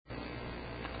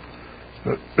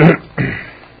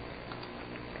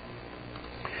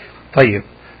طيب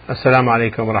السلام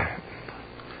عليكم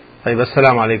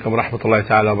ورحمة الله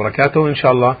تعالى وبركاته.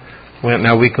 Inshallah,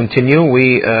 now we continue.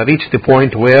 We reach the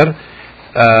point where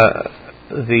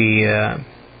the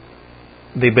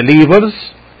believers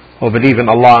who believe in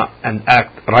Allah and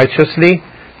act righteously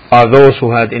are those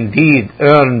who had indeed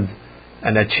earned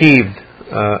and achieved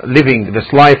living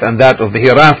this life and that of the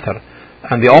hereafter,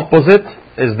 and the opposite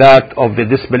is that of the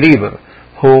disbeliever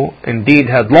who indeed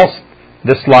had lost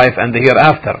this life and the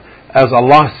hereafter, as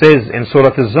Allah says in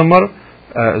Surah Al-Zumar,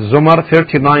 Zumar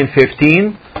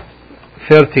 39:15,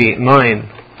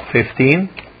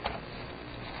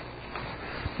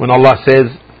 when Allah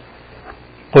says,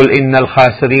 قل إن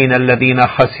الخاسرين الذين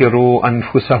خسروا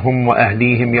أنفسهم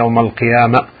وأهليهم يوم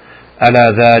القيامة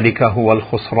ألا ذلك هو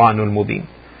الخسران المبين.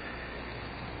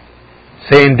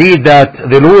 Say indeed that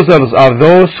the losers are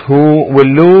those who will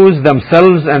lose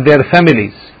themselves and their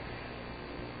families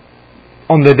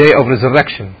on the day of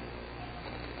resurrection.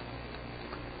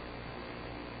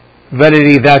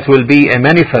 Verily that will be a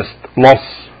manifest loss.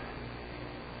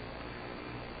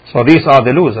 So these are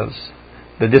the losers.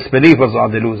 The disbelievers are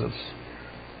the losers.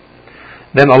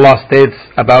 Then Allah states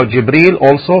about Jibreel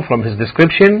also from his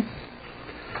description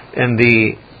in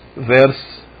the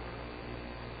verse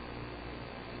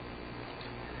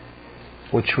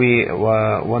which we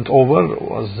went over,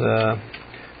 was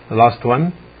the last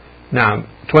one. Now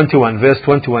 21, verse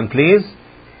 21 please.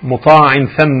 مطاع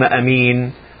ثم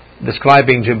أمين.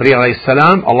 Describing Jibreel alayhi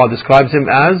salam, Allah describes him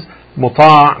as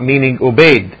مطاع, meaning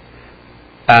obeyed,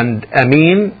 and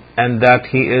Amin, and that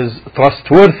he is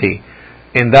trustworthy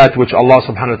in that which Allah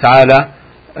subhanahu wa ta'ala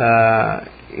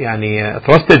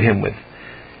trusted him with.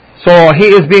 So he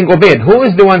is being obeyed. Who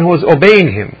is the one who is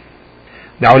obeying him?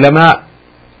 The ulama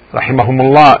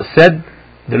rahimahumullah said,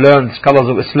 the learned scholars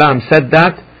of Islam said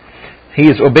that he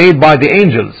is obeyed by the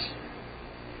angels.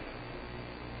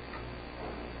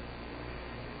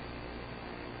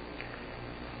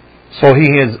 So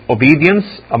he has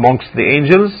obedience amongst the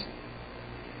angels,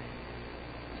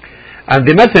 and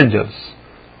the messengers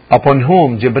upon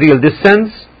whom Jibreel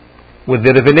descends with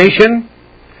the revelation,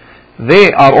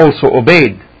 they are also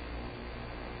obeyed,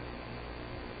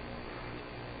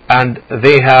 and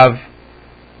they have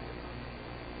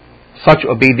such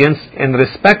obedience in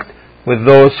respect with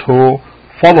those who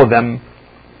follow them,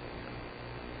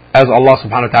 as Allah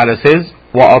subhanahu wa ta'ala says,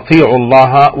 وَأَطِيعُوا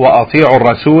اللَّهَ وَأَطِيعُوا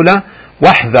الرَّسُولَ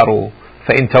وَاحْذَرُوا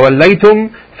فَإِن تَوَلَّيْتُمْ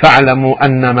فَاعْلَمُوا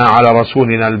أَنَّمَا عَلَى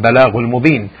رَسُولِنَا الْبَلَاغُ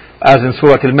الْمُبِينُ, as in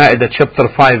Surah Al-Ma'idah chapter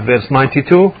 5 verse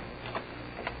 92.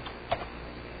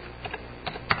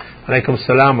 عليكم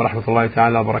السلام ورحمة الله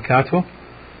تعالى وبركاته.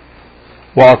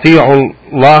 وأطيعوا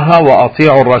الله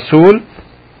وأطيعوا الرسول,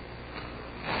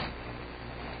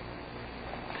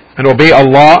 and obey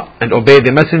Allah and obey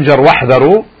the messenger.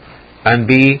 واحذروا, and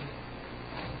be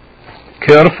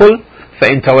careful.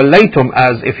 فإن توليتم,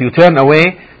 as if you turn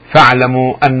away,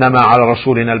 فاعلموا أنما على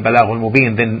رسولنا البلاغ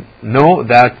المبين, then know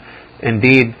that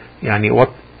indeed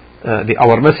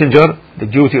our messenger, the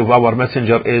duty of our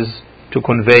messenger is to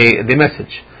convey the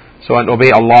message. So, and obey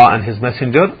Allah and his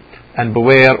messenger, and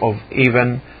beware of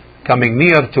even coming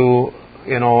near to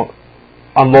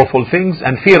unlawful things,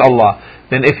 and fear Allah.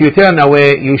 Then if you turn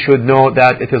away, you should know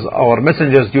that it is our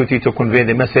messenger's duty to convey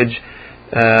the message,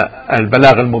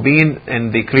 al-balagh al-mubin,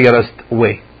 in the clearest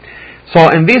way. So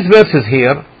in these verses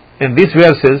here,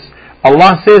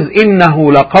 Allah says, إِنَّهُ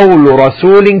لَقَوْلُ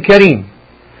رَسُولٍ كَرِيمٍ.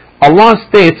 Allah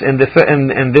states in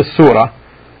this surah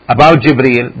about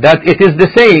Jibreel that it is the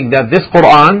saying, that this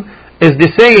Quran is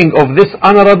the saying of this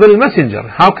honorable messenger.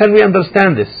 How can we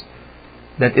understand this?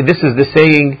 That this is the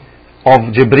saying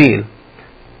of Jibreel.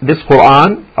 This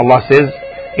Quran, Allah says,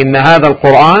 إِنَّ هَذَا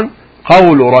الْقُرْآنَ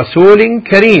قَوْلُ رَسُولٍ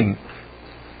كَرِيمٍ,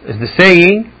 is the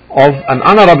saying of an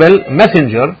honorable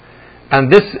messenger, and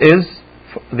this is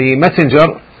the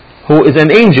messenger who is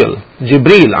an angel,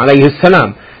 Jibreel alayhi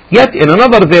salam. Yet in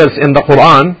another verse in the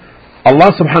Quran,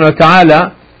 Allah subhanahu wa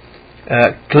ta'ala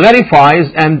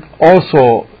clarifies and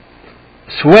also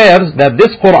swears that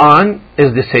this Quran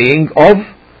is the saying of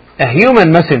a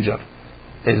human messenger,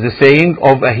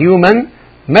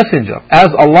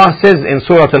 as Allah says in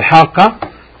Surah Al-Haqqah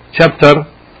chapter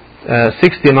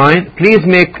 69. Please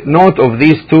make note of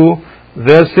these two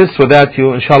verses so that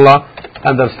you inshallah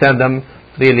understand them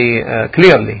really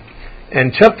clearly.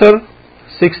 In chapter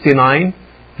 69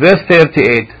 verse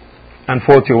 38 and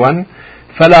 41,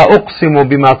 فَلَا أُقْسِمُ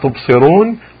بِمَا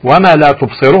تُبْصِرُونَ وَمَا لَا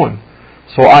تُبْصِرُونَ.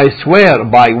 So I swear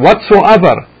by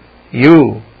whatsoever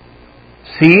you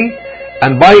see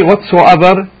and by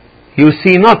whatsoever you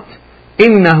see not.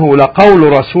 إِنَّهُ لَقَوْلُ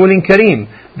رَسُولٍ كَرِيمٍ.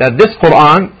 That this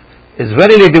Quran is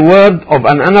verily the word of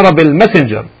an honorable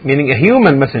messenger, meaning a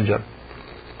human messenger.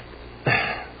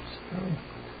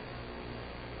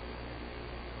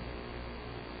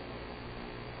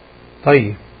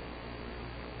 طيب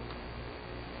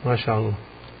ما شاء الله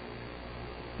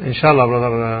إن شاء الله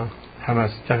brother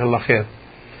حماس جزاك الله خير.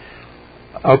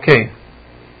 Okay.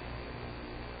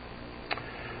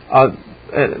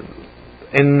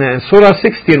 In Surah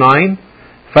 69,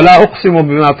 فلا أقسم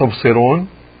بما تبصرون,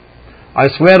 I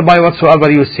swear by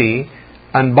whatsoever you see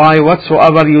and by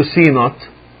whatsoever you see not.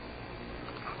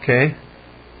 Okay.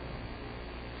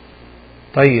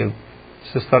 طيب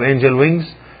Sister Angel Wings,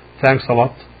 thanks a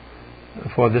lot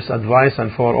for this advice,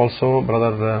 and for also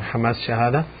brother Hamas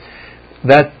Shahada,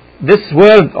 that this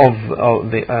word of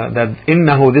that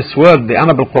innahu, this word, the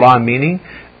honorable Quran meaning,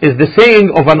 is the saying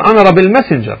of an honorable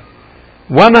messenger.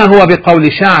 وَمَا هُوَ بِقَوْلِ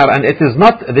شَاعِرٍ, and it is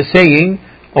not the saying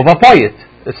of a poet.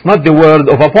 It's not the word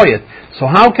of a poet. So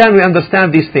how can we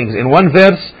understand these things? In one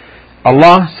verse,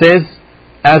 Allah says,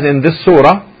 as in this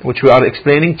surah, which we are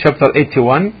explaining, chapter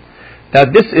 81,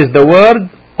 that this is the word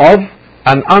of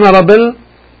an honorable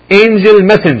angel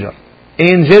messenger,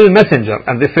 and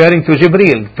referring to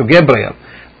Jibreel, to Gabriel.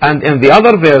 And in the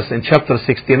other verse in chapter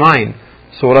 69,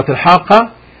 Surah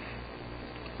Al-Haqqa,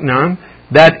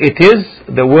 that it is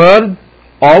the word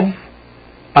of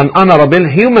an honorable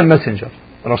human messenger,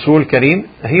 Rasul Kareem,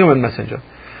 a human messenger.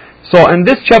 So in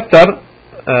this chapter,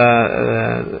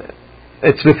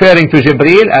 it's referring to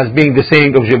Jibreel as being the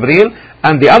saying of Jibreel,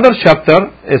 and the other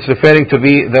chapter is referring to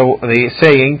be the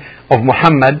saying of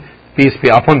Muhammad, peace be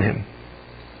upon him.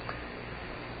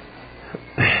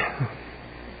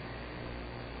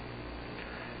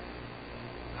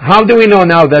 How do we know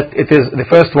now that it is the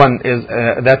first one is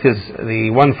that is the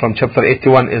one from chapter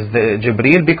 81 is the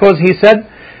Jibreel? Because he said,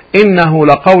 إنه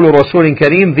لقول رسول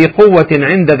كريم ذي قوة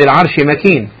عند ذي العرش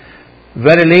مكين.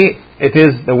 Verily, it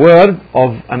is the word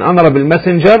of an honorable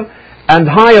messenger and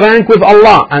high rank with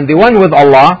Allah, and the one with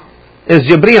Allah is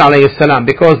Jibreel alayhi salam,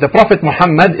 because the Prophet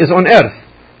Muhammad is on earth.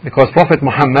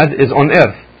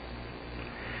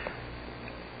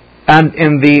 And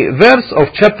in the verse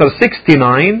of chapter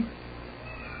 69,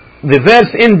 the verse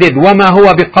ended, وَمَا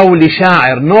هُوَ بِقَوْلِ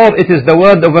شَاعِرٍ, nor it is the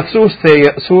word of a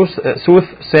soothsayer.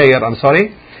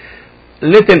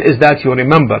 Little is that you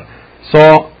remember.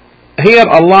 So here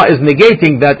Allah is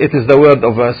negating that it is the word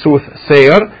of a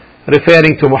soothsayer,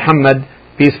 referring to Muhammad,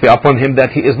 peace be upon him,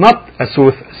 that he is not a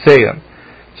soothsayer.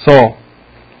 So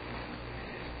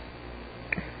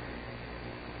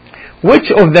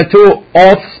which of the two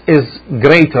oaths is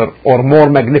greater or more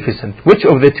magnificent? Which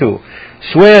of the two?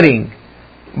 Swearing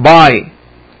by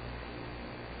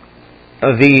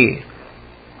the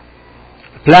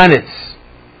planets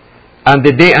and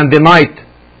the day and the night,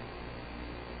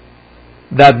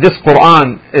 that this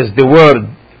Quran is the word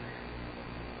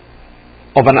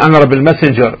of an honorable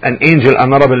messenger, an angel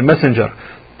honorable messenger,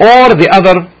 or the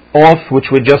other oath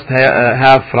which we just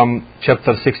have from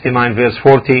chapter 69 verse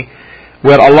 40,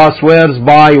 where Allah swears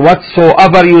by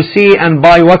whatsoever you see and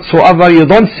by whatsoever you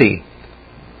don't see.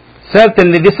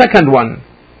 Certainly the second one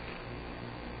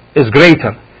is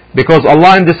greater, because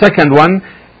Allah in the second one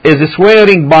is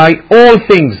swearing by all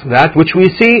things, that which we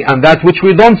see and that which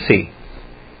we don't see,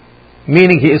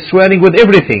 meaning He is swearing with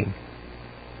everything.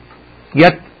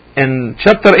 Yet in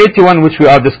chapter 81, which we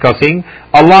are discussing,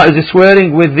 Allah is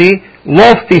swearing with the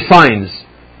lofty signs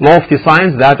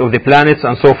that of the planets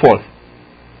and so forth.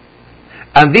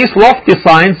 And these lofty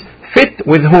signs fit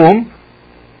with whom?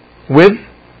 With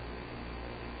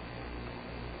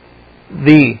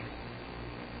the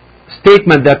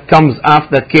statement that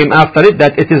came after it,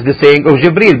 that it is the saying of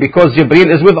Jibreel, because Jibreel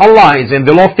is with Allah, is in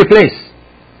the lofty place.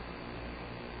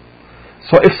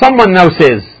 So if someone now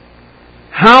says,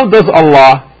 how does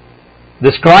Allah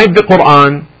describe the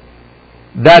Quran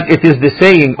that it is the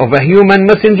saying of a human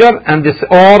messenger and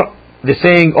or the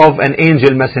saying of an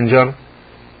angel messenger?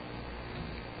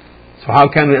 So how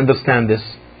can we understand this?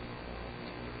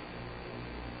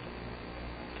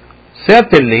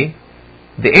 Certainly,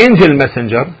 the angel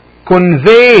messenger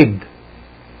conveyed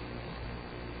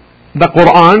the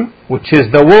Quran, which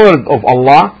is the word of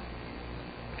Allah,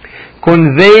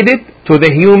 conveyed it to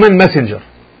the human messenger,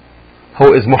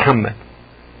 who is Muhammad.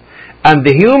 And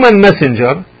the human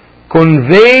messenger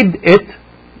conveyed it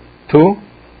to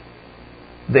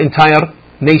the entire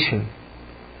nation.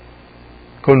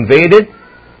 Conveyed it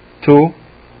to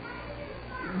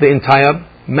the entire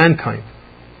mankind.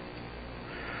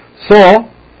 So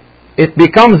it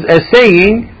becomes a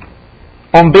saying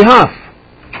on behalf,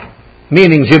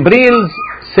 meaning Jibreel's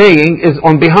saying is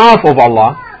on behalf of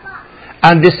Allah,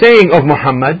 and the saying of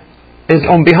Muhammad is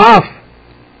on behalf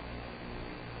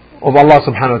of Allah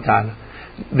subhanahu wa ta'ala.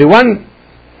 The one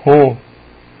who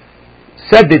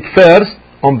said it first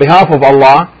on behalf of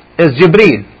Allah is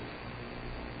Jibreel.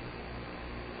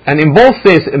 And in both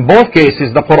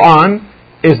cases the Quran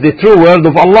is the true word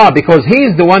of Allah, because He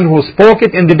is the one who spoke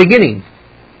it in the beginning.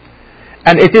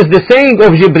 And it is the saying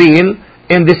of Jibreel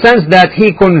in the sense that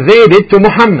he conveyed it to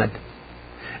Muhammad.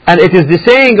 And it is the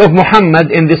saying of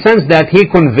Muhammad in the sense that he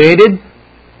conveyed it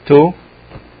to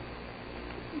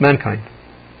mankind.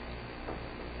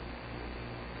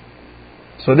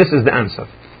 So this is the answer.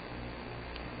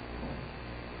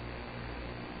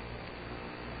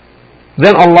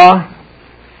 Then Allah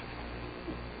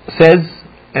says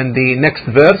in the next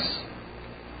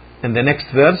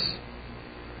verse,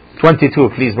 22,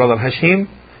 please, Brother Hashim,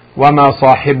 وَمَا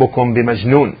صَاحِبُكُمْ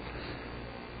بِمَجْنُونَ.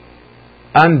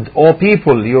 And, O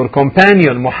people, your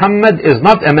companion Muhammad is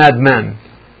not a madman.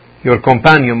 Your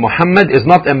companion Muhammad is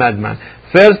not a madman.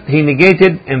 First, he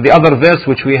negated, in the other verse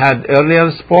which we had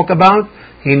earlier spoke about,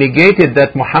 he negated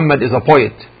that Muhammad is a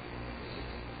poet.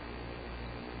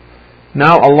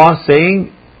 Now Allah is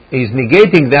saying, He's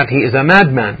negating that he is a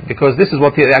madman, because this is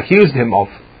what they accused him of.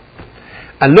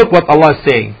 And look what Allah is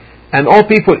saying. And all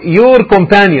people, your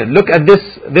companion, look at this,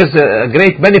 there's a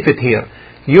great benefit here.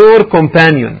 Your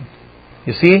companion.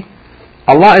 You see,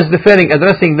 Allah is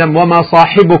addressing them, وَمَا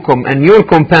صَاحِبُكُمْ, and your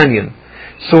companion.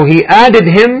 So He added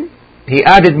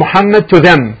Muhammad to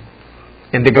them,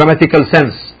 in the grammatical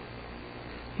sense.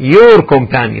 Your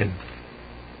companion.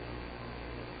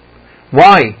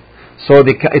 Why? So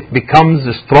it becomes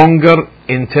stronger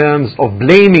in terms of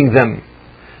blaming them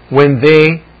when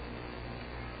they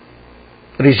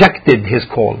rejected His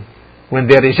call, when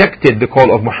they rejected the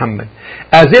call of Muhammad.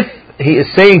 As if He is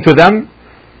saying to them,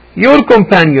 your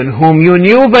companion whom you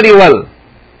knew very well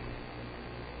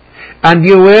and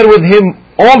you were with him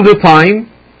all the time,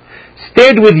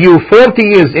 stayed with you 40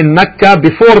 years in Mecca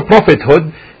before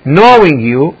prophethood, knowing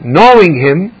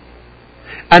him,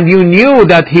 and you knew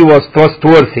that he was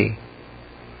trustworthy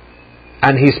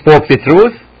and he spoke the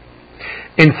truth.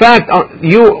 In fact,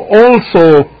 you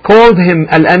also called him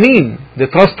Al-Amin, the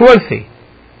trustworthy.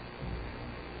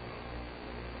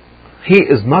 He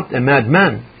is not a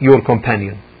madman, your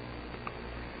companion.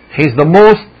 He is the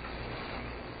most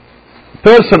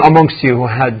person amongst you who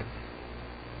had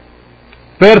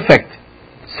perfect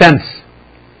sense,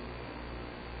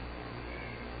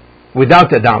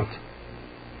 without a doubt.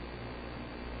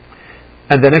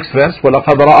 And the next verse,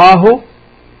 وَلَقَدْ رَآهُ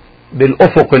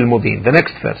بِالْأُفُقِ الْمُبِينِ. The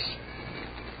next verse,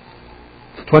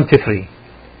 23.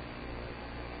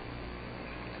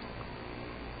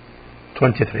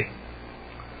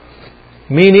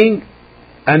 Meaning,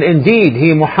 and indeed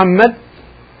he, Muhammad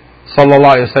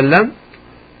sallallahu alaihi wasallam,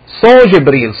 saw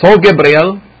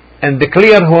Gabriel in the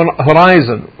clear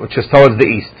horizon, which is towards the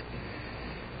east.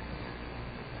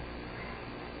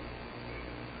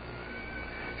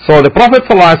 So the Prophet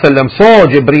sallallahu alaihi wasallam saw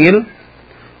Gabriel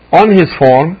on his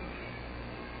form,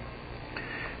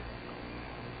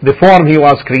 the form he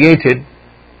was created,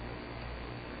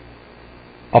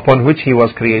 upon which he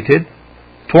was created,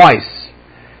 twice.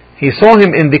 He saw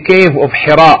him in the cave of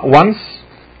Hira once.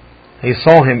 He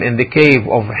saw him in the cave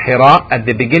of Hira at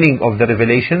the beginning of the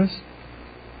revelations.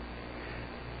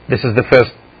 This is the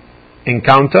first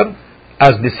encounter.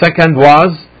 As the second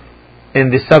was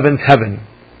in the seventh heaven.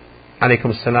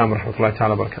 Alaykum as-salam wa rahmatullahi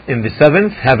ta'ala wa barakatuh. In the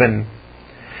seventh heaven,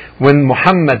 when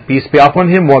Muhammad, peace be upon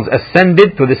him, was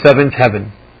ascended to the seventh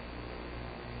heaven.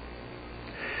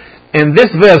 In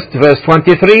this verse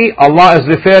 23, Allah is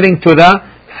referring to the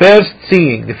first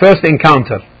seeing, the first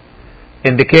encounter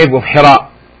in the cave of Hira.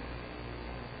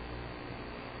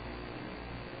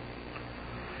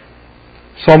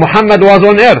 So Muhammad was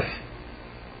on earth.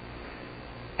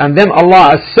 And then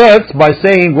Allah asserts by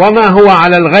saying, وَمَا هُوَ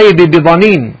عَلَى الْغَيْبِ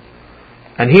بِضَنِينَ.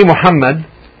 And he, Muhammad,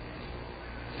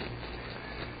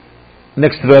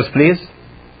 next verse please,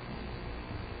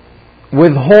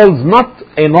 withholds not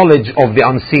a knowledge of the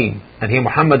unseen. And he,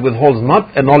 Muhammad, withholds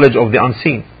not a knowledge of the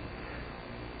unseen.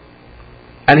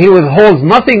 And he withholds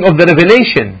nothing of the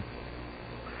revelation.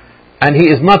 And he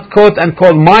is not quote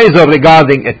unquote miser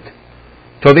regarding it.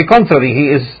 To the contrary, he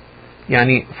is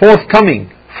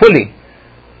forthcoming fully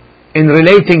in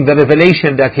relating the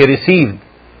revelation that he received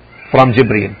from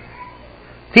Jibreel,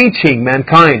 teaching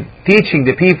mankind, teaching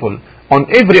the people on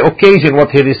every occasion what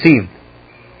he received.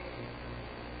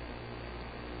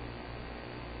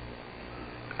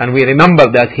 And we remember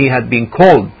that he had been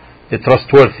called the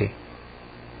trustworthy,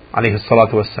 alayhi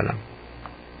salatu wassalam.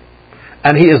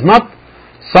 And he is not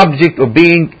subject of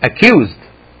being accused.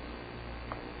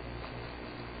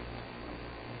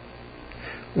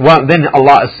 Then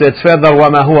Allah said further,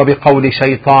 وَمَا هُوَ بِقَوْلِ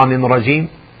شَيْطَانٍ رَجِيمٍ.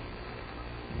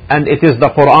 And it is the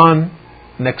Quran,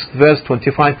 next verse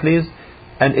 25 please,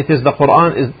 and it is the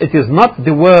Quran, it is not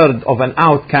the word of an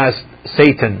outcast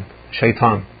Satan,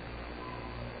 Shaitan.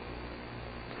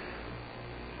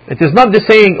 It is not the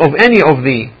saying of any of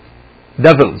the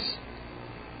devils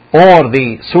or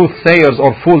the soothsayers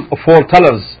or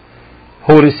foretellers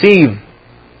who receive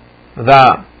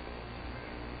the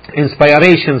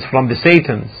inspirations from the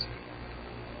Satans,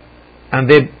 and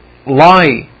they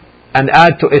lie and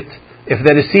add to it. If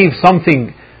they receive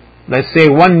something, let's say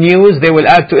one news, they will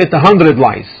add to it 100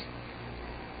 lies.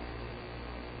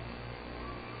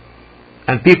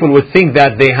 And people would think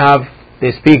that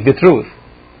they speak the truth.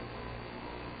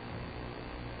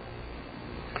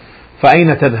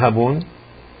 فَأَيْنَ تَذْهَبُونَ.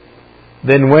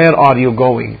 Then where are you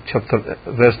going?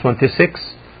 Verse 26.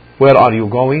 Where are you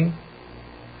going?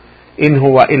 إِنْ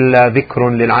هُوَ إِلَّا ذِكْرٌ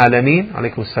لِلْعَالَمِينَ.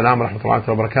 عليكم السلام ورحمة الله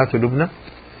وبركاته. Lubna.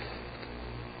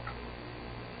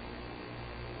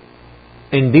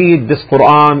 Indeed, this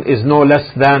Quran is no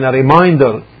less than a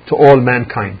reminder to all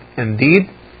mankind. Indeed.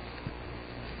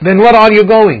 Then where are you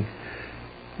going?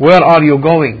 Where are you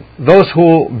going? Those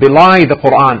who belie the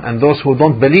Quran and those who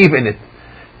don't believe in it,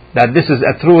 that this is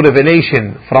a true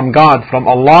revelation from God, from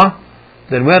Allah,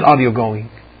 then where are you going?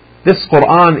 This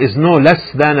Quran is no less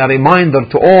than a reminder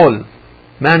to all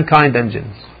mankind and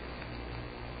jinns.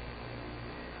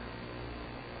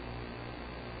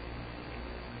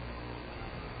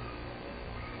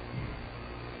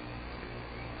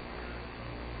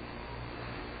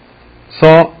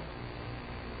 So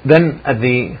then at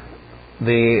the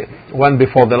one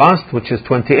before the last, which is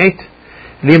 28,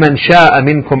 لِمَنْ شَاءَ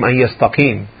مِنْكُمْ أَنْ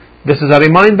يَسْتَقِيمَ. This is a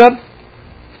reminder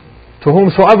to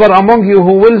whomsoever among you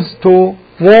who wills to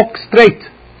walk straight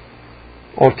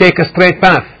or take a straight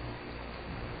path.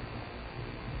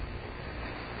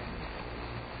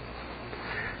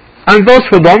 And those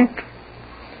who don't,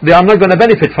 they are not going to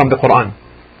benefit from the Quran.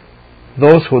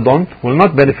 Those who don't will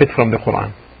not benefit from the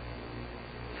Quran.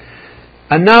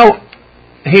 And now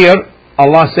here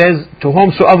Allah says, to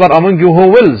whomsoever among you who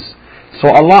wills. So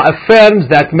Allah affirms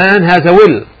that man has a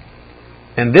will.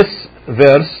 In this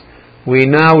verse, we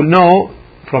now know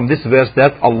from this verse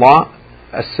that Allah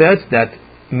asserts that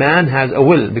man has a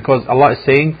will, because Allah is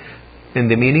saying in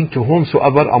the meaning, to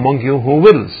whomsoever among you who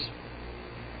wills.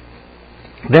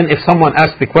 Then if someone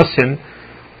asks the question,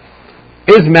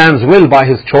 is man's will by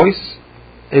his choice?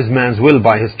 Is man's will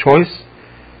by his choice?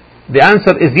 The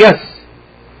answer is yes.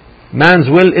 Man's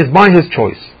will is by his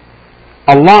choice.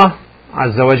 Allah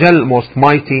Azza wa Jal, most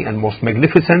mighty and most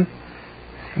magnificent,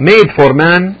 made for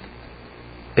man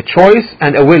a choice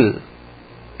and a will.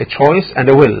 A choice and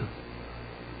a will.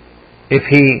 If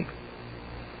he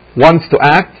wants to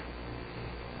act,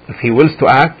 if he wills to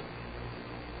act,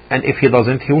 and if he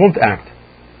doesn't, he won't act.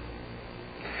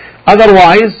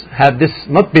 Otherwise, had this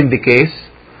not been the case,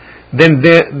 then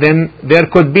there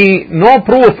could be no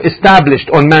proof established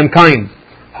on mankind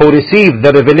who received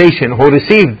the revelation, who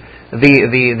received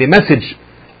the message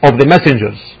of the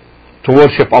messengers to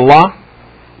worship Allah.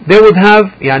 They would have,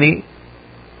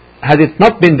 had it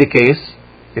not been the case,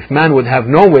 if man would have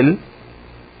no will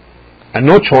and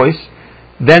no choice,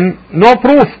 then no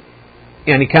proof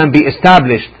can be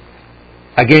established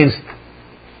against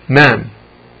man.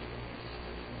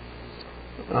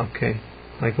 Okay.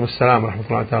 Alaikum assalam wa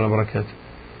rahmatullahi ta'ala wa barakatuh.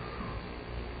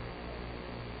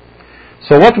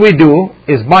 So what we do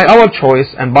is by our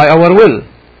choice and by our will.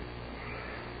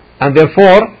 And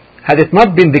therefore, had it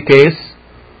not been the case,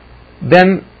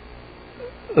 then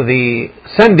the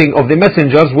sending of the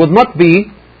messengers would not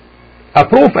be a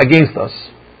proof against us.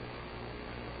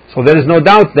 So there is no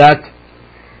doubt that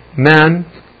man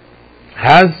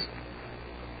acts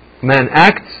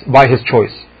by his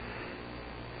choice.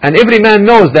 And every man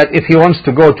knows that if he wants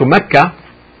to go to Mecca,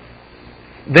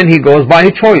 then he goes by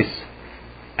his choice.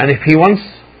 And if he wants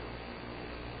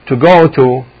to go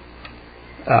to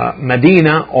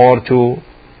Medina or to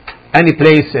any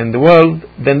place in the world,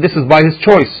 then this is by his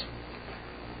choice.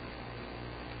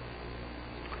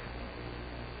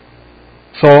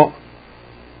 So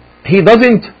he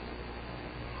doesn't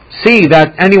see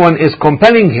that anyone is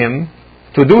compelling him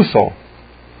to do so.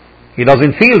 He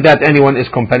doesn't feel that anyone is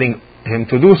compelling him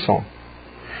to do so.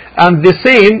 And the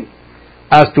same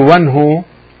as to one who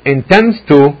intends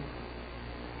to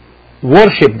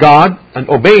worship God and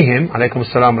obey Him, alaykum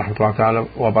assalam wa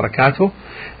rahmatullahi wa barakatuh,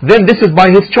 then this is by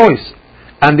his choice.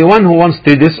 And the one who wants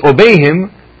to disobey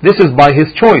Him, this is by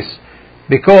his choice,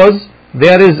 because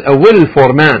there is a will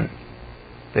for man.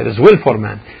 There is will for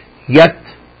man. Yet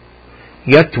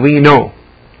we know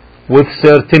with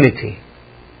certainty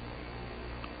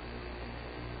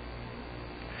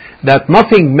that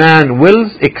nothing man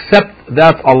wills except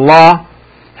that Allah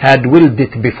had willed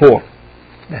it before.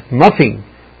 That nothing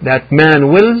that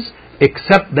man wills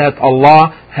except that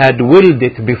Allah had willed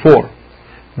it before.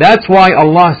 That's why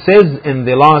Allah says in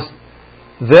the last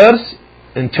verse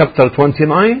in chapter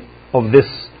 29 of this,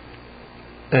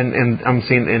 I'm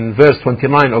saying in verse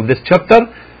 29 of this chapter,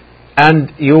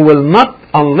 and you will not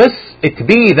unless it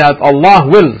be that Allah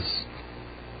wills.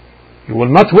 You will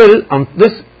not will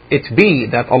unless it be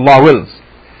that Allah wills.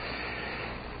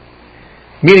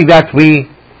 Meaning that we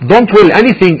don't will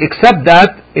anything except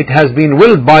that it has been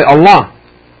willed by Allah.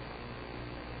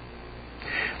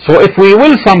 So if we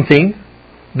will something,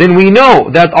 then we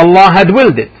know that Allah had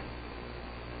willed it.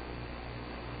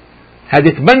 Had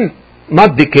it been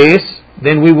not the case,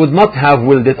 then we would not have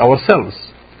willed it ourselves.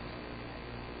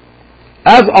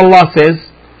 As Allah says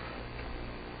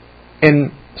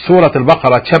in Surah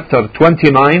Al-Baqarah chapter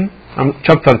 29,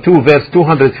 chapter 2 verse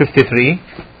 253,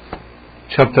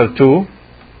 chapter 2,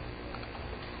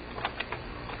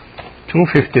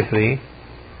 253,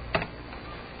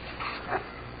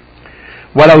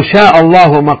 ولو شاء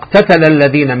الله ما اقتتل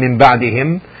الذين من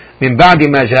بعدهم من بعد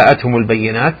ما جاءتهم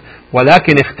البينات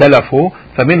ولكن اختلفوا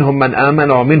فمنهم من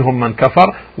آمن ومنهم من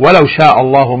كفر ولو شاء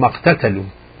الله ما اقتتلوا.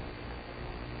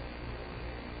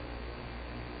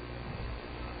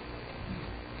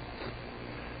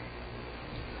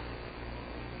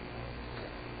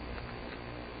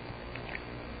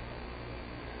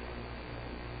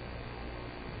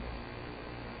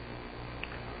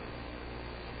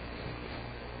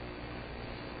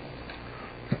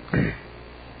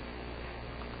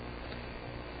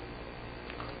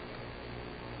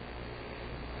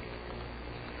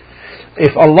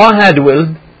 If Allah had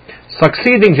willed,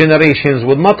 succeeding generations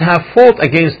would not have fought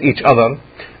against each other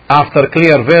after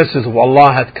clear verses of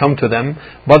Allah had come to them,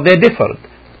 but they differed.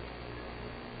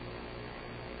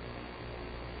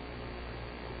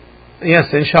 Yes,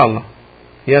 inshallah.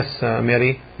 Yes,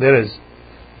 Mary, there is.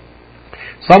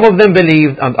 Some of them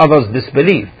believed and others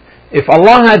disbelieved. If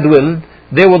Allah had willed,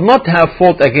 they would not have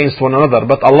fought against one another,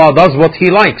 but Allah does what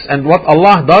He likes, and what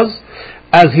Allah does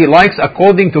as He likes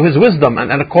according to His wisdom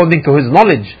and according to His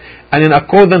knowledge and in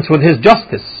accordance with His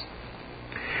justice.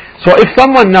 So if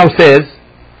someone now says,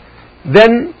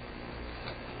 then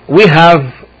we have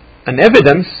an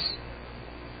evidence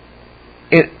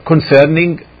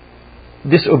concerning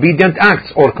disobedient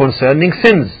acts or concerning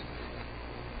sins,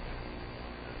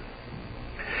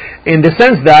 in the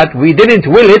sense that we didn't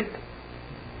will it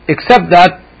except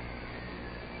that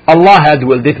Allah had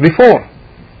willed it before.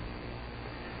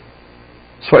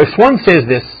 So if one says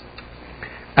this,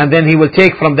 and then he will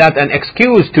take from that an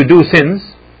excuse to do sins,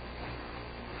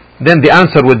 then the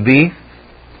answer would be,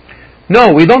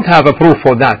 no, we don't have a proof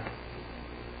for that.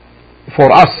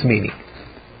 For us, meaning.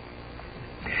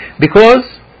 Because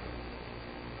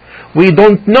we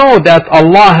don't know that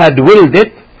Allah had willed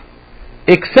it,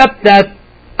 except that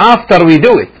after we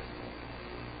do it.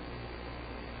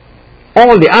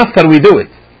 Only after we do it.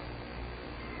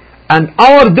 And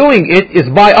our doing it is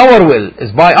by our will,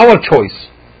 is by our choice.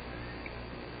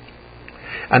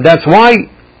 And that's why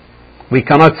we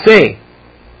cannot say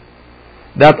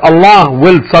that Allah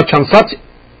willed such and such,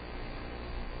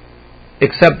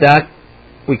 except that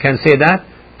we can say that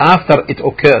after it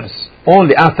occurs,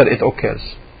 only after it occurs.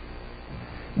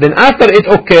 Then after it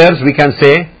occurs, we can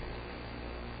say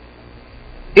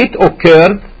it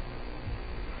occurred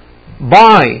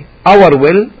by our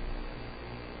will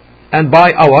and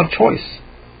by our choice.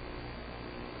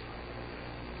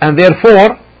 And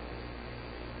therefore,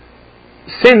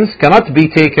 sins cannot be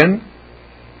taken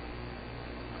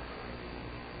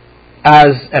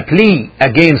as a plea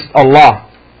against Allah.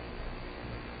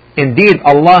 Indeed,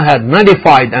 Allah had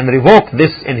nullified and revoked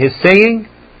this in His saying,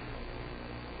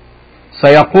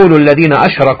 سيقول الذين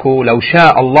أشركوا لو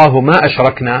شاء الله ما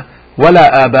أشركنا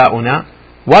ولا آباؤنا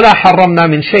ولا حرمنا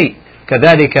من شيء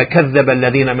كذلك كذب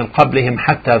الذين من قبلهم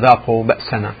حتى ذاقوا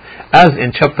بأسنا. As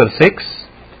in chapter 6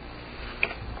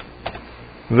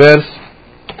 verse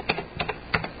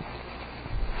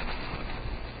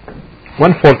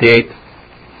 148.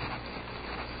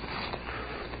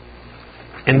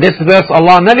 In this verse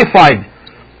Allah nullified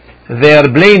their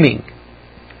blaming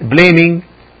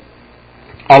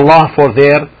Allah for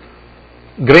their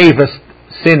gravest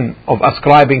sin of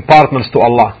ascribing partners to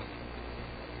Allah.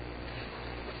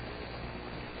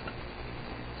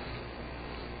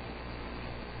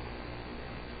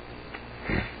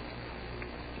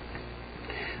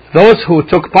 Those who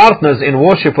took partners in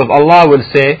worship with Allah will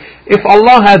say, if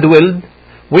Allah had willed,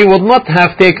 we would not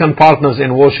have taken partners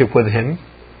in worship with Him.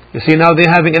 You see, now they're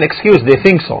having an excuse, they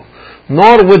think so.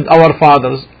 nor with our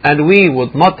fathers, and we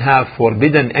would not have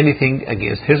forbidden anything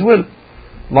against his will.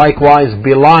 Likewise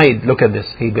belied, look at this,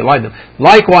 he belied them.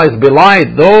 Likewise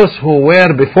belied those who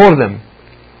were before them.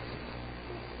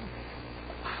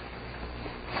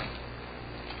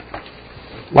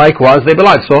 Likewise they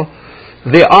belied. So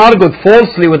they argued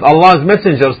falsely with Allah's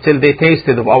messengers till they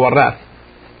tasted of our wrath.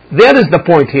 There is the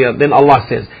point here. Then Allah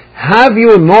says, have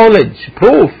you knowledge,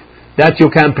 proof that you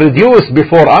can produce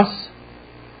before us?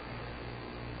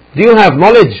 Do you have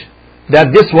knowledge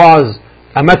that this was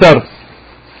a matter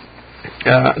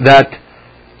that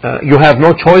you have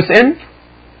no choice in?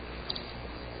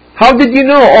 How did you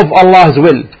know of Allah's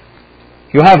will?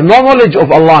 You have no knowledge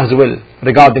of Allah's will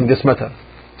regarding this matter.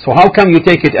 So how come you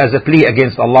take it as a plea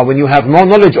against Allah when you have no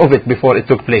knowledge of it before it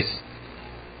took place?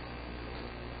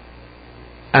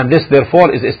 And this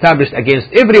therefore is established against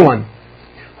everyone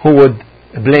who would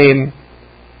blame,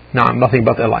 nothing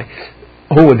but a lie,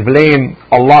 who would blame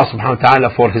Allah subhanahu wa ta'ala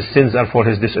for his sins or for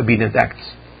his disobedient acts.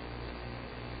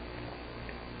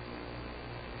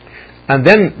 And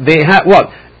then they had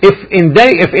what? If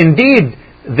indeed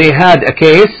they had a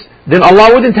case, then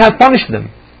Allah wouldn't have punished them.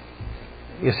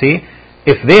 You see,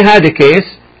 if they had a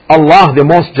case, Allah the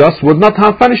most just would not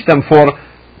have punished them for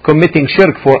committing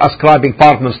shirk, for ascribing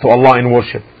partners to Allah in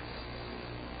worship.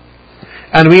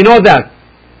 And we know that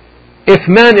if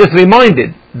man is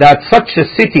reminded that such a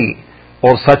city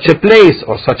or such a place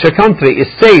or such a country is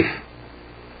safe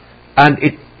and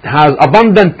it has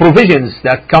abundant provisions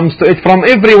that comes to it from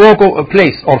every walk of a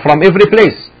place or from every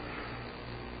place,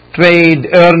 trade,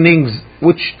 earnings,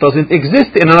 which doesn't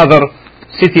exist in another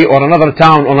city or another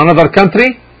town or another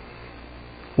country,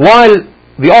 while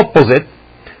the opposite,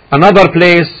 another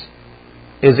place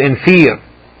is in fear,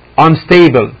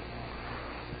 unstable,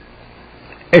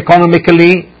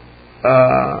 economically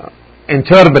in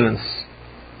turbulence,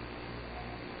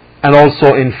 and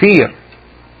also in fear,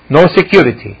 no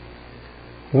security.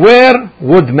 Where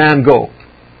would man go?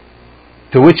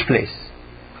 To which place?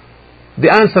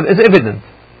 The answer is evident.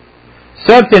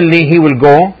 Certainly he will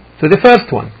go to the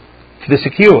first one, to the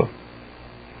secure.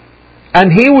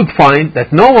 And he would find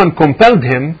that no one compelled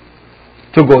him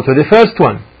to go to the first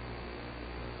one.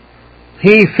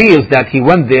 He feels that he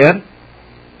went there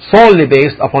solely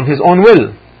based upon his own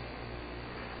will.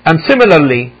 And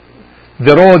similarly,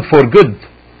 the road for good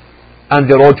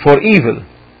and the road for evil,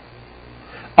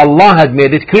 Allah had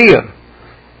made it clear.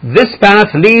 This path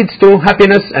leads to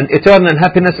happiness and eternal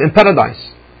happiness in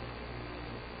paradise.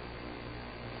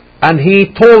 And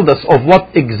He told us of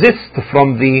what exists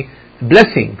from the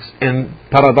blessings in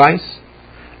paradise,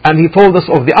 and He told us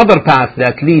of the other path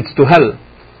that leads to hell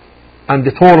and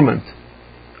the torment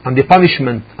and the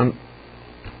punishment and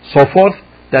so forth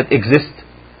that exist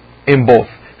in both.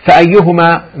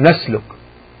 فَأَيُّهُمَا نَسْلُكُ?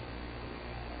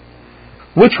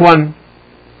 Which one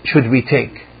should we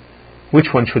take? Which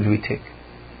one should we take?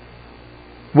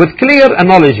 With clear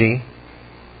analogy,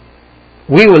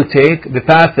 we will take the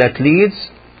path that leads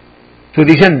to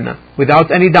the Jannah,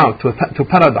 without any doubt, to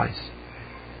paradise.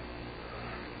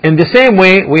 In the same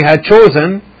way, we had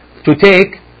chosen to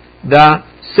take the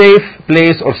safe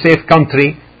place or safe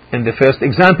country in the first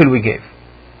example we gave.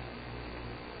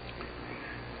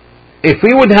 If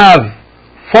we would have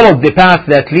followed the path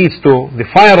that leads to the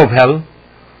fire of hell,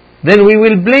 then we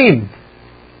will blamed.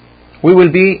 We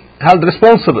will be held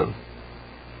responsible.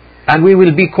 And we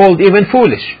will be called even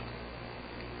foolish.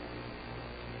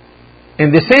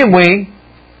 In the same way,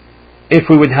 if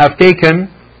we would have taken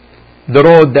the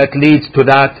road that leads to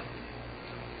that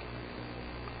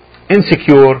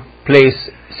insecure place,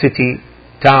 city,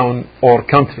 town, or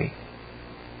country.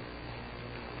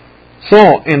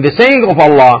 So, in the saying of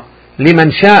Allah,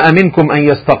 لِمَنْ شَاءَ مِنْكُمْ أَنْ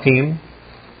يَسْتَقِيمُ,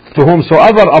 to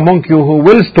whomsoever among you who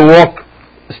wills to walk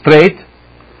straight,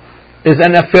 is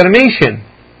an affirmation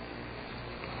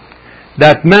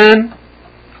that man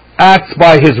acts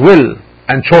by his will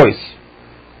and choice.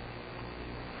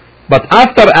 But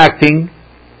after acting,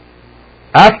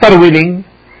 after willing,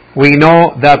 we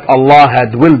know that Allah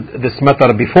had willed this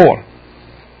matter before.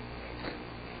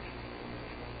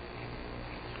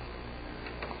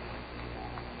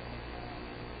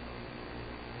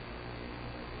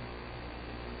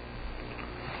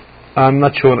 I'm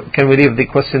not sure. Can we leave the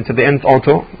question to the end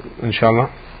also, inshallah,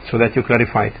 so that you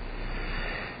clarify it?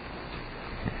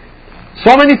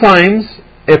 So many times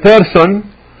a person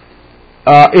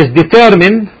is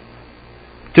determined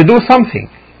to do something,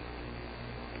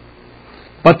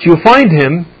 but you find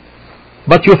him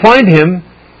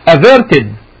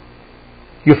averted.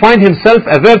 You find himself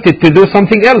averted to do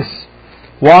something else.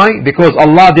 Why? Because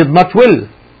Allah did not will.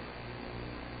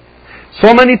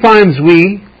 So many times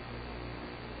we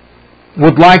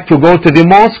would like to go to the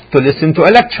mosque to listen to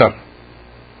a lecture.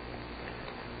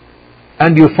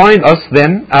 And you find us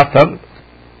then, after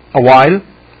a while,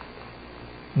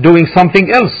 doing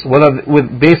something else, whether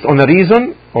based on a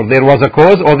reason, or there was a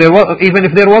cause, or even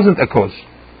if there wasn't a cause.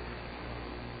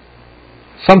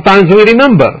 Sometimes we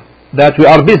remember that we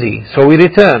are busy, so we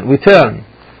turn,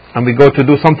 and we go to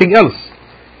do something else.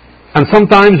 And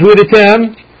sometimes we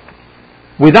return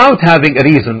without having a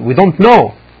reason. We don't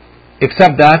know,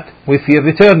 except that we fear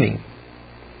returning,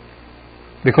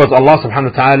 because Allah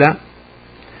subhanahu wa ta'ala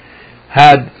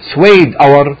had swayed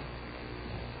our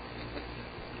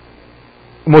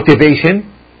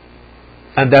motivation,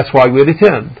 and that's why we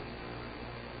returned.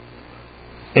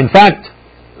 In fact,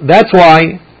 that's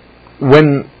why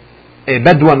when a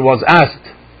Bedouin was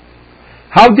asked,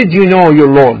 how did you know your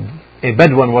Lord? A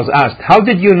Bedouin was asked, how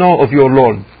did you know of your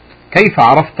Lord? كيف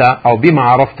عرفت أو بما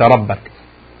عرفت ربك?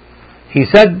 He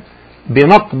said,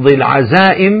 بنقض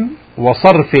العزائم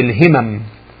وصرف الهمم.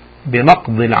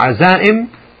 بنقض العزائم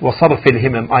وصرف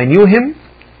الهمم. I knew him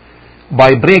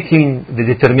by breaking the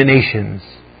determinations.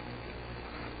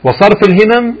 وصرف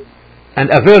الهمم, and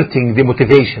averting the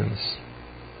motivations.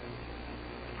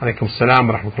 عليكم السلام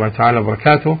ورحمة الله تعالى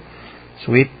وبركاته.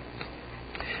 Sweet.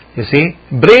 You see,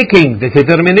 breaking the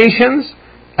determinations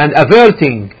and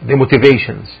averting the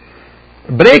motivations.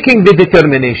 Breaking the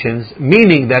determinations,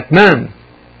 meaning that man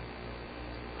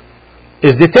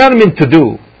is determined to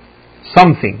do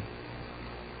something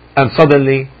and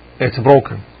suddenly it's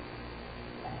broken,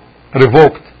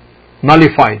 revoked,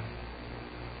 nullified.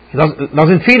 He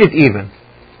doesn't feel it even.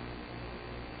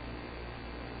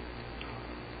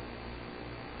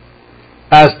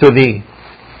 As to the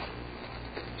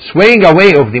swaying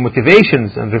away of the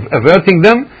motivations and averting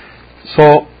them,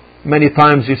 so many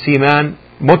times you see man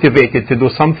motivated to do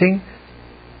something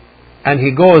and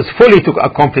he goes fully to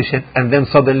accomplish it, and then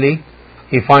suddenly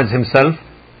he finds himself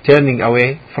turning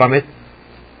away from it,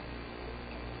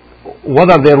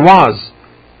 whether there was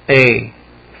a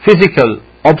physical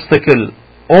obstacle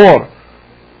or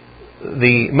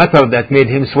the matter that made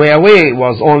him sway away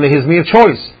was only his mere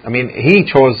choice. I mean, he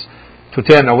chose to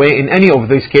turn away. In any of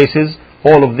these cases,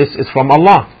 all of this is from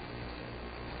Allah.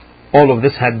 All of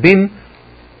this had been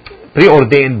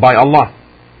preordained by Allah.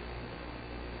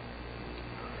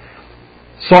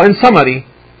 So in summary,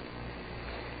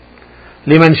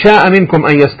 لمن شاء منكم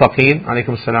أن يستقيم.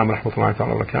 عليكم السلام ورحمة الله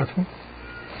تعالى وبركاته.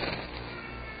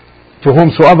 To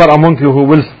whomsoever among you who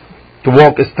wills to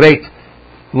walk a straight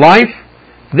life,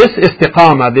 this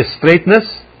istiqamah, this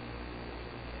straightness,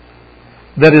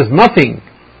 there is nothing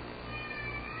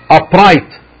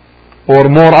upright or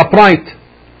more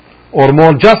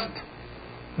just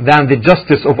than the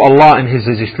justice of Allah and His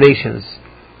legislations.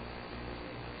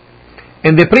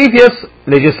 In the previous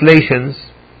legislations,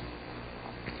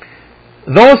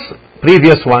 those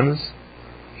previous ones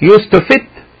used to fit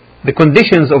the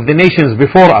conditions of the nations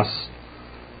before us.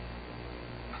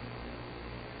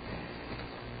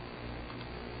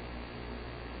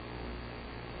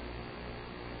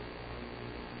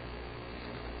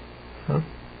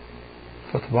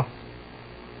 خطبة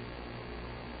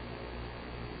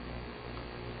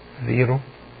 0.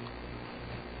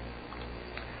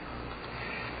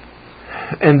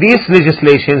 And these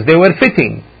legislations, they were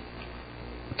fitting.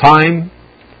 Time,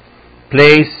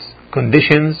 place,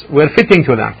 conditions were fitting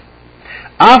to that.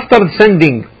 After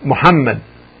sending Muhammad,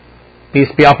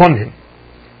 peace be upon him,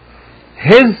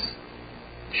 his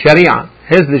Sharia,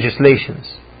 his legislations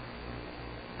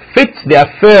fit the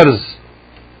affairs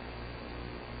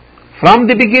from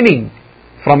the beginning,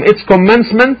 from its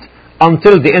commencement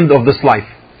until the end of this life.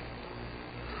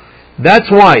 That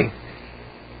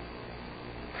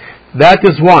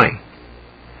is why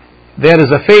there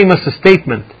is a famous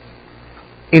statement,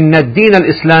 إن الدين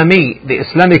الإسلامي, the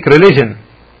Islamic religion,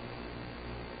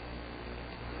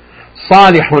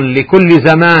 صالح لكل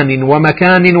زمان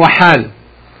ومكان وحال,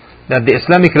 that the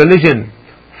Islamic religion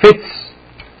fits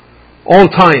all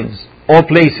times, all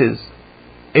places,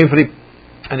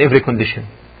 every condition.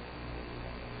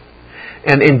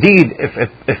 And indeed,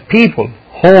 if people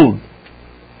hold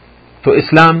to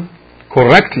Islam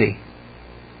correctly,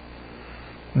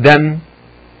 then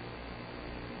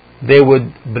they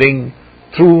would bring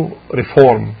true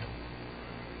reform.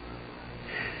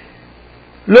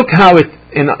 Look how it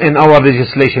in our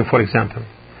legislation, for example,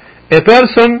 a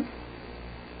person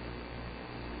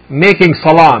making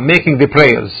salah, making the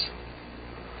prayers,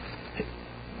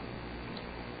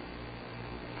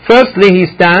 firstly he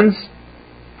stands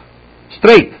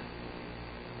straight,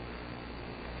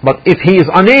 but if he is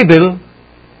unable,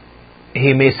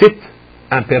 he may sit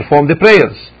and perform the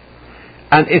prayers.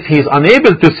 And if he is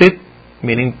unable to sit,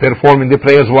 meaning performing the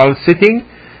prayers while sitting,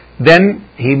 then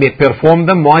he may perform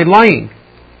them while lying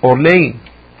or laying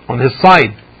on his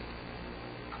side.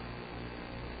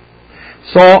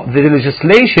 So the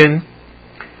legislation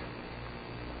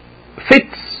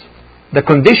fits the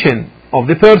condition of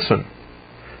the person,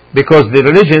 because the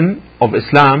religion of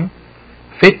Islam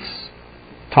fits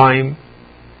time,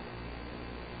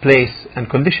 place, and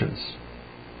conditions.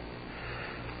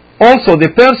 Also, the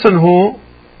person who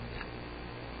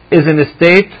is in a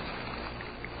state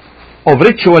of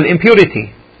ritual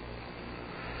impurity,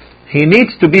 he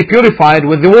needs to be purified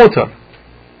with the water.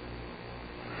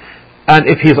 And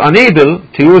if he is unable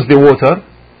to use the water,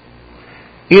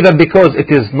 either because it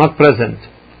is not present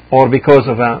or because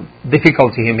of a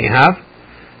difficulty he may have,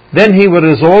 then he will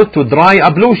resort to dry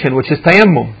ablution, which is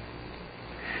tayammum.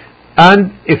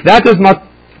 And if that is not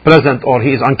present, or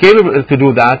he is incapable to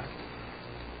do that,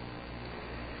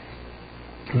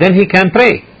 then he can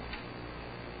pray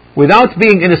without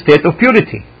being in a state of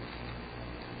purity.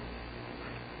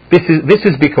 This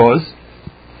is because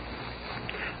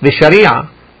the Sharia,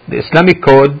 the Islamic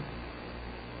code,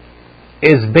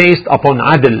 is based upon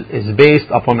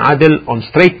adl, on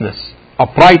straightness,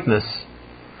 uprightness,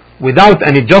 without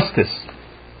any justice,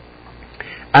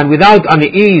 and without any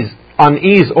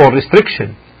unease or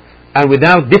restriction, and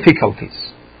without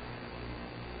difficulties.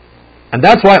 And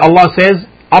that's why Allah says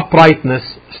uprightness,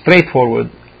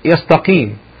 straightforward,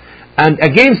 yastaqim. And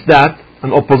against that,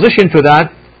 an opposition to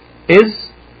that, is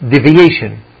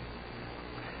deviation.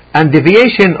 And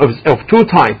deviation is of two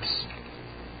types.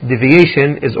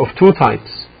 Deviation is of two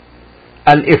types.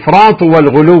 Al-ifrat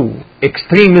wal-ghulu,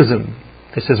 extremism.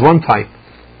 This is one type.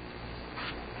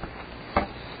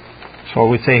 So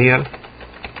we say here,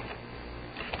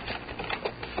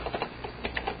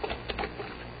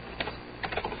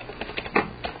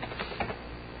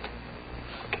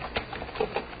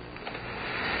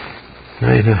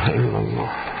 La ilaha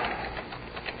illallah.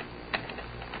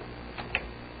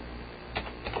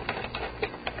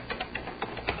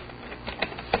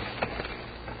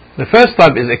 The first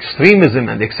type is extremism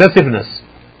and excessiveness.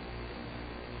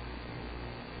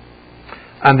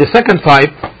 And the second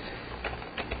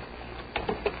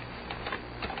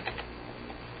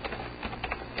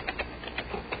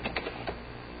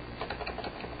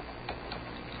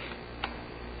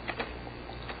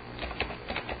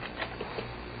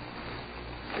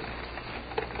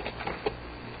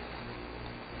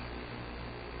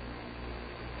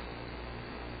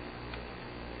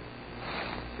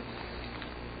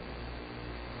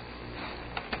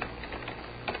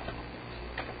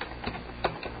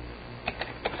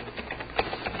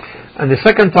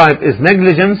type is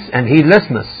negligence and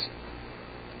heedlessness.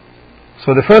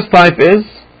 So the first type is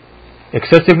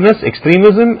excessiveness,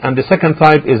 extremism, and the second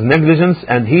type is negligence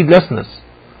and heedlessness.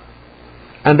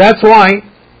 And that's why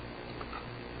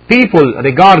people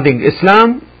regarding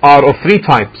Islam are of three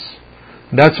types.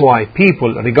 That's why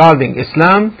people regarding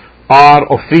Islam are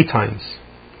of three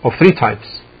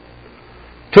types.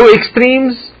 Two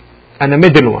extremes and a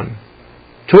middle one.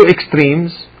 Two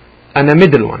extremes and a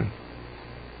middle one.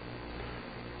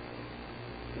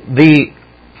 The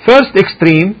first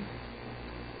extreme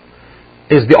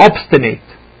is the obstinate,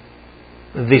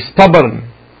 the stubborn,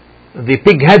 the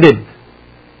pig-headed.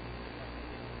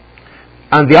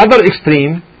 And the other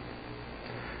extreme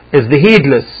is the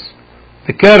heedless,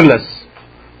 the careless,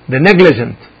 the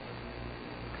negligent.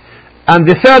 And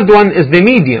the third one is the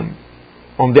medium,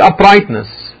 on the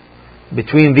uprightness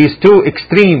between these two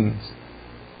extremes.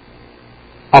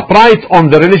 Upright on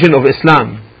the religion of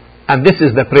Islam, and this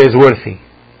is the praiseworthy.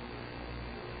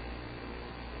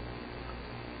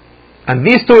 And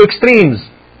these two extremes,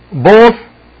 both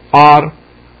are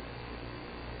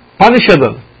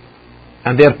punishable,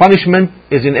 and their punishment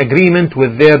is in agreement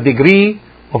with their degree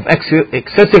of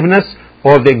excessiveness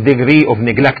or the degree of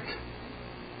neglect.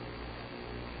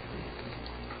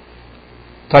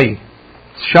 طيب.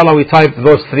 Shall we type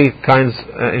those three kinds,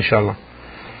 inshallah?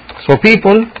 So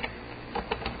people,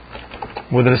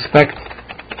 with respect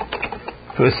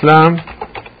to Islam,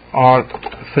 are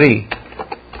three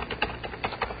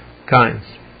kinds.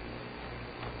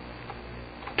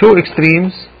 Two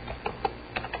extremes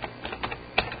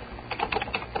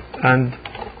and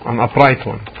an upright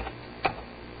one.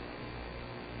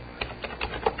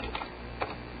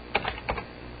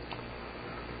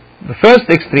 The first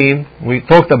extreme, we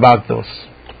talked about those.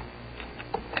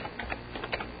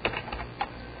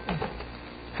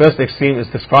 First extreme is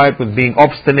described with being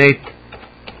obstinate,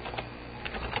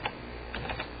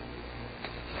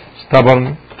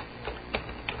 stubborn.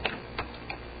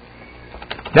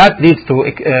 That leads to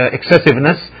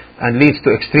excessiveness and leads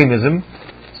to extremism.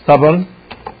 Stubborn,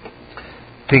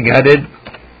 pig-headed,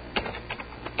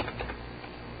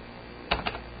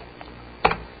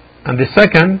 and the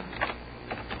second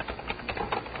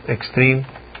extreme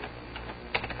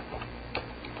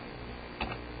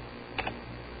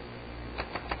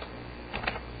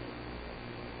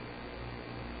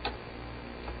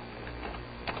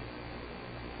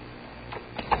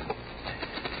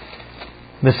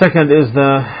the second is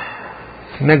the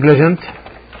negligent,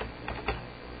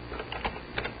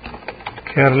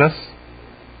 careless,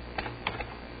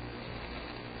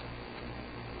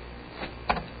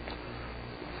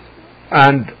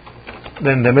 and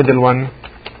then the middle one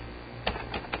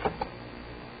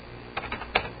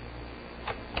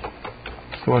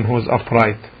is the one who is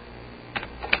upright.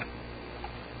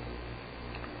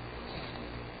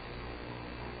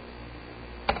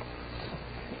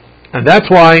 And that's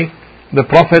why the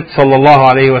Prophet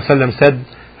ﷺ said,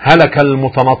 هلك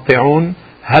المتنطعون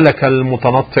هلك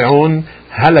المتنطعون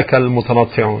هلك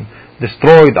المتنطعون.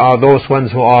 Destroyed are those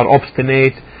ones who are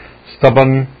obstinate,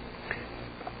 stubborn.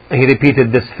 He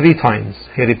repeated this 3 times.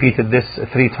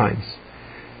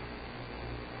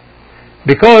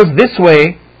 Because this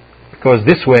way,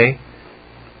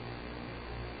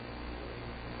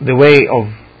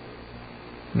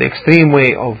 the extreme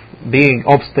way of being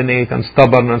obstinate and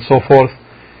stubborn and so forth,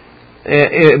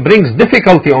 it brings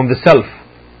difficulty on the self,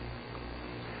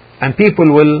 and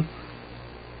people will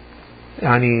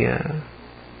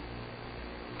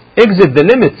exit the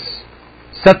limits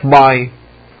set by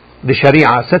the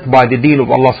Sharia, set by the deen of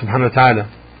Allah subhanahu wa ta'ala.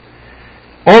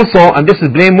 Also, and this is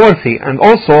blameworthy, and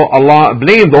also Allah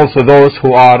blamed also those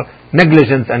who are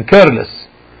negligent and careless,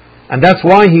 and that's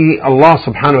why Allah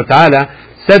subhanahu wa ta'ala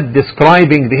said,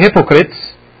 describing the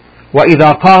hypocrites,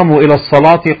 وَإِذَا قَامُوا إِلَى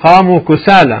الصَّلَاةِ قَامُوا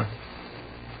كُسَالًا,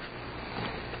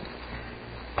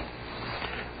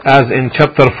 as in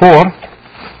chapter 4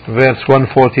 verse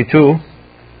 142.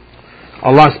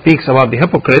 Allah speaks about the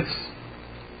hypocrites,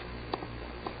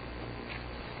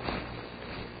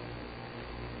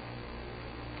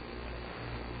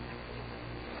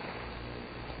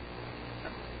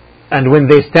 and when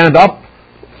they stand up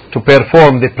to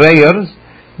perform the prayers,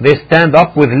 they stand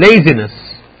up with laziness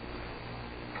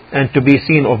and to be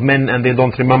seen of men, and they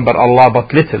don't remember Allah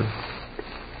but little.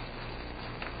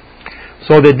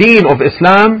 So the deen of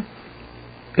Islam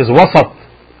is wasat,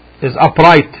 is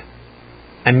upright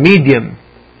and medium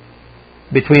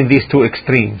between these 2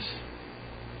 extremes.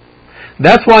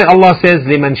 That's why Allah says,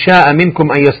 لِمَنْ شَاءَ مِنْكُمْ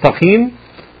أَنْ يَسْتَقِيمُ,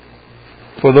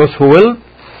 for those who will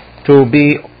to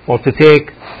be or to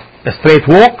take a straight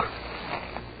walk,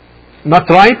 not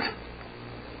right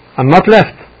and not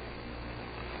left.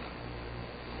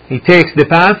 He takes the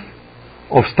path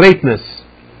of straightness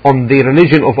on the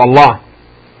religion of Allah.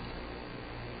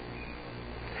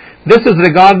 This is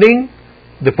regarding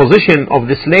the position of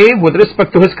the slave with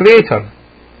respect to his creator,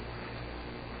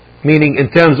 meaning in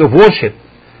terms of worship.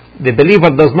 The believer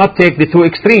does not take the 2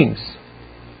 extremes.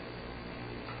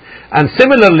 And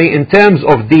similarly in terms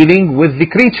of dealing with the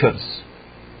creatures,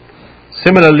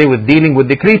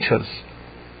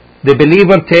 the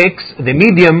believer takes the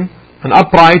medium and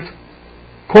upright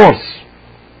course.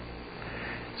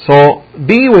 So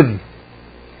be with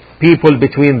people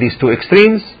between these 2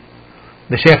 extremes.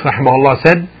 The Shaykh rahimahullah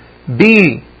said,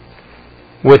 be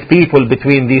with people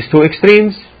between these 2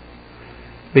 extremes,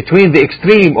 between the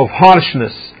extreme of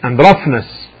harshness and roughness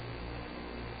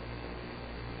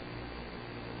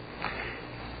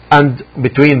and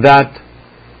between that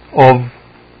of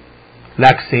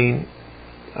laxing,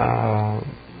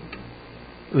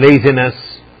 laziness,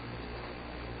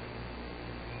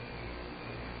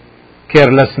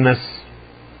 carelessness,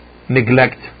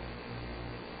 neglect.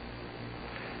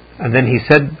 And then he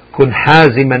said, كن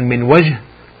حازما من وجه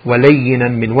ولينا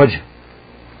من وجه,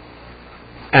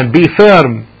 and be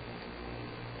firm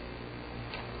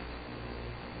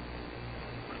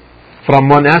from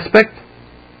one aspect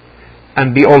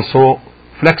and be also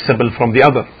flexible from the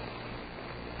other.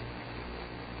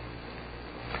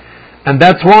 And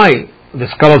that's why the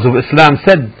scholars of Islam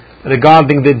said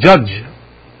regarding the judge,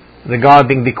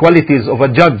 regarding the qualities of a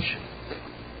judge,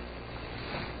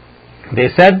 they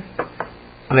said,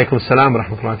 alaykum salam wa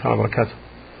rahmatullahi wa barakatuh,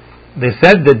 they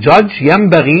said the judge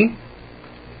ينبغي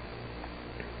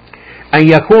أن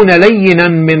يكون لينا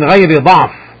من غير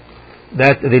ضعف,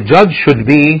 that the judge should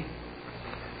be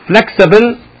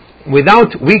flexible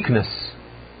without weakness,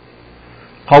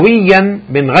 قويا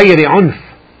من غير عنف,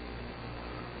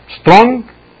 strong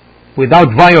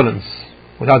without violence,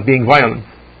 without being violent.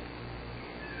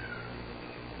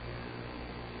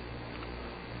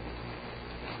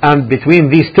 And between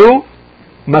these 2,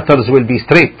 matters will be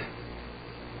straight.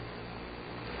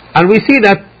 And we see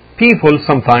that people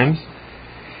sometimes,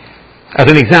 as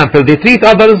an example, they treat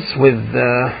others with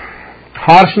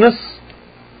harshness,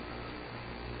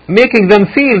 making them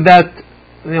feel that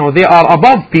they are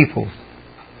above people,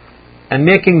 and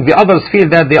making the others feel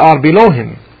that they are below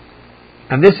him.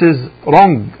 And this is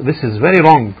wrong. This is very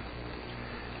wrong.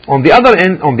 On the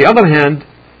other hand,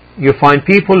 you find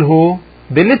people who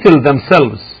belittle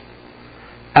themselves,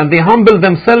 and they humble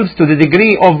themselves to the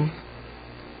degree of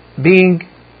being,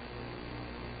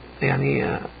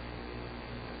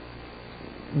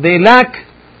 they lack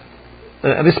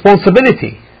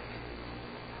responsibility.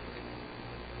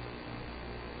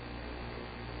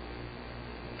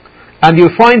 And you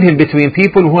find him between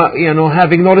people who are,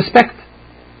 having no respect.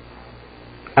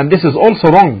 And this is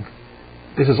also wrong.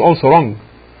 This is also wrong.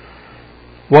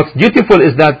 What's dutiful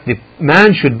is that the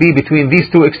man should be between these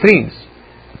two extremes.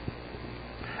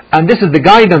 And this is the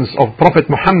guidance of Prophet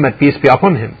Muhammad, peace be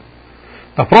upon him.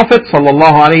 The Prophet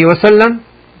ﷺ,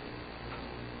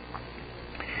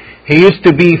 he used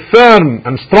to be firm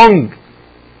and strong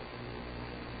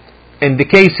in the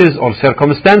cases or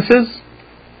circumstances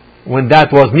when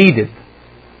that was needed.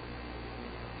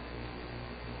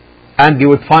 And you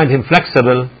would find him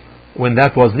flexible when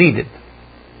that was needed.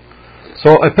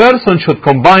 So a person should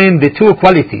combine the two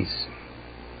qualities,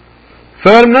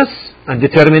 firmness and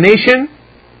determination,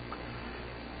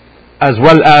 as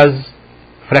well as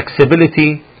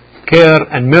flexibility, care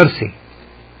and mercy.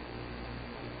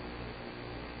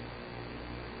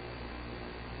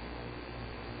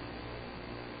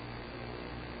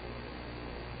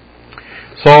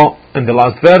 So in the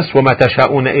last verse, وَمَا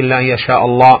تَشَاءُونَ إِلَّا أَن يَشَاءَ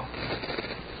اللَّهُ,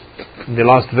 in the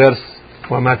last verse,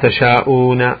 وَمَا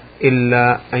تَشَاءُونَ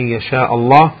إِلَّا أَن يَشَاءَ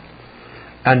اللَّهُ,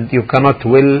 and you cannot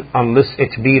will unless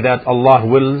it be that Allah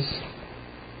wills.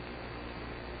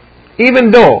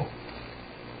 Even though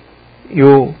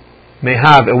you may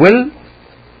have a will,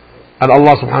 and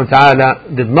Allah subhanahu wa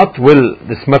ta'ala did not will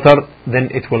this matter, then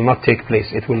it will not take place,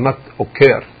 it will not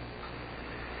occur.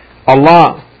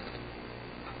 Allah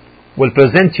will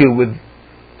present you with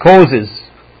causes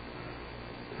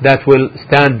that will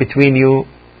stand between you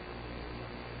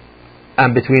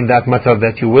and between that matter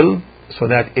that you will, so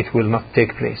that it will not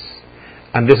take place.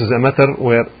 And this is a matter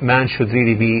where man should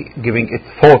really be giving it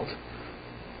thought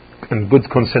and good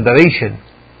consideration.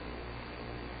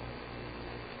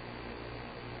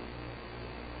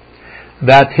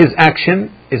 That his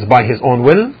action is by his own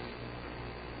will,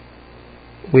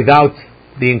 without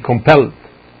being compelled.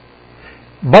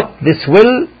 But this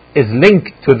will is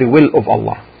linked to the will of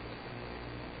Allah.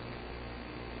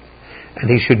 And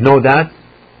he should know that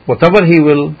whatever he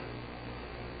will,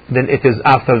 then it is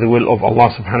after the will of Allah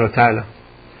subhanahu wa ta'ala.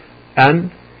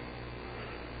 And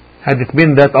had it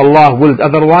been that Allah willed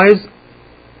otherwise,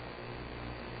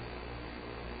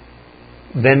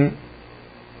 then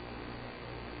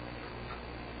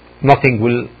nothing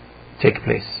will take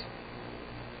place.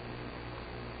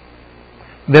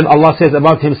 Then Allah says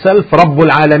about himself, Rabbul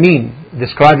Alameen,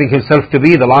 describing himself to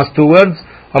be, the last two words,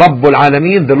 Rabbul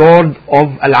Alameen, the Lord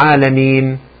of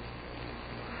Al-Alameen.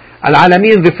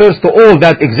 Al-Alameen refers to all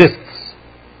that exists.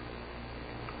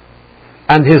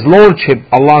 And his lordship,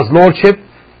 Allah's lordship,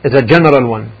 is a general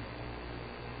one.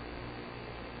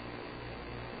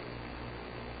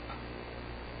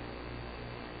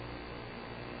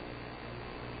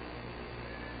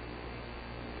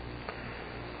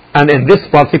 And in this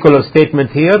particular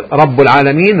statement here, Rabbul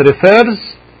Alameen refers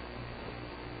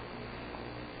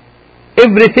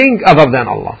everything other than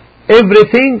Allah.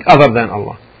 Everything other than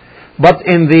Allah. But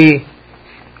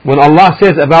when Allah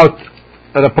says about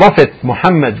the Prophet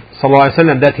Muhammad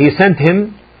ﷺ that he sent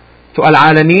him to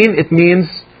Al-Alameen, it means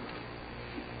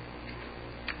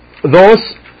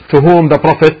those to whom the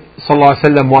Prophet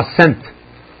ﷺ was sent.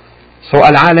 So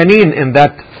Al-Alameen in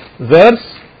that verse,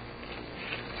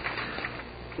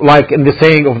 like in the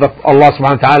saying of Allah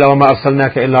subhanahu wa ta'ala, وَمَا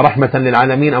أَرْسَلْنَاكَ إِلَّا رَحْمَةً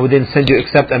لِلْعَالَمِينَ, I didn't send you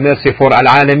except a mercy for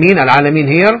Al-Alameen. Al-Alameen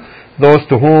here, those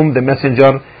to whom the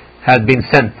messenger had been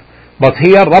sent. But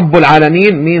here, Rabbul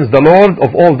Alameen means the Lord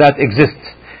of all that exists.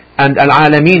 And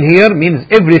Al-Alameen here means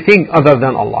everything other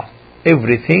than Allah.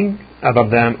 Everything other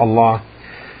than Allah.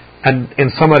 And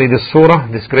in summary, this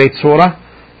surah, this great surah,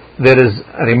 there is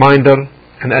a reminder,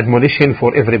 an admonition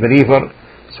for every believer,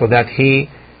 so that he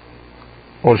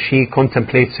or she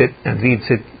contemplates it and reads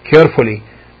it carefully,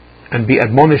 and be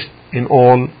admonished in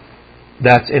all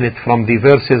that's in it, from the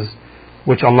verses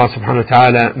which Allah subhanahu wa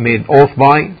ta'ala made oath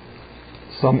by,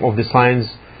 some of the signs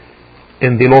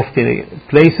in the lofty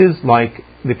places like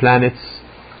the planets,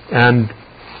 and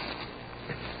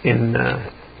in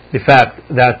the fact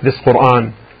that this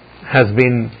Quran has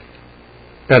been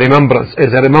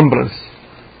is a remembrance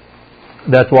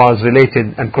that was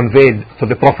related and conveyed to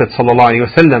the Prophet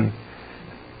ﷺ,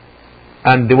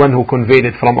 and the one who conveyed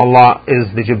it from Allah is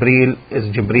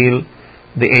Jibreel,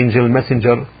 the angel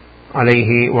messenger,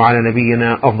 alayhi wa ala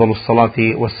nabiyyina afdalus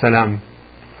salati wassalam.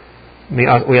 We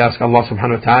ask Allah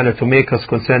subhanahu wa ta'ala to make us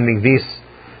concerning these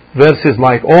verses,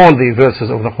 like all the verses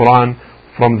of the Quran,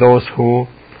 from those who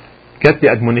get the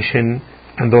admonition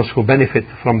and those who benefit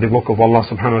from the book of Allah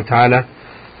subhanahu wa ta'ala.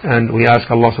 And we ask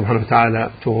Allah subhanahu wa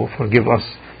ta'ala to forgive us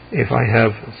if I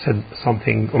have said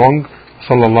something wrong.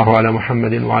 Sallallahu ala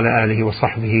Muhammadin wa ala alihi wa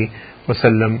sahbihi wa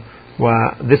sallam.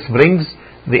 This brings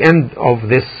the end of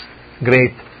this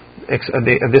great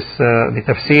the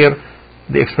tafsir,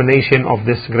 the explanation of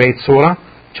this great surah,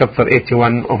 chapter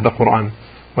 81 of the Quran.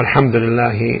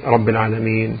 Walhamdulillahi Rabbil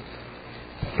Alameen.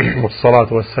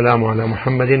 Wassalatu wassalamu ala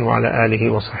Muhammadin wa ala alihi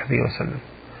wa sahbihi wa sallam.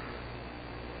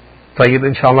 Tayyib,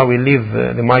 inshallah, we leave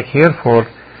the mic here for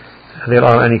if there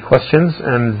are any questions,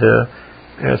 and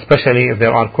especially if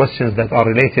there are questions that are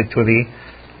related to the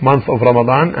month of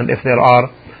Ramadan, and if there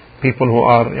are people who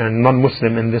are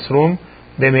non-Muslim in this room,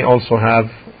 they may also have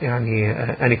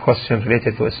any questions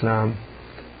related to Islam.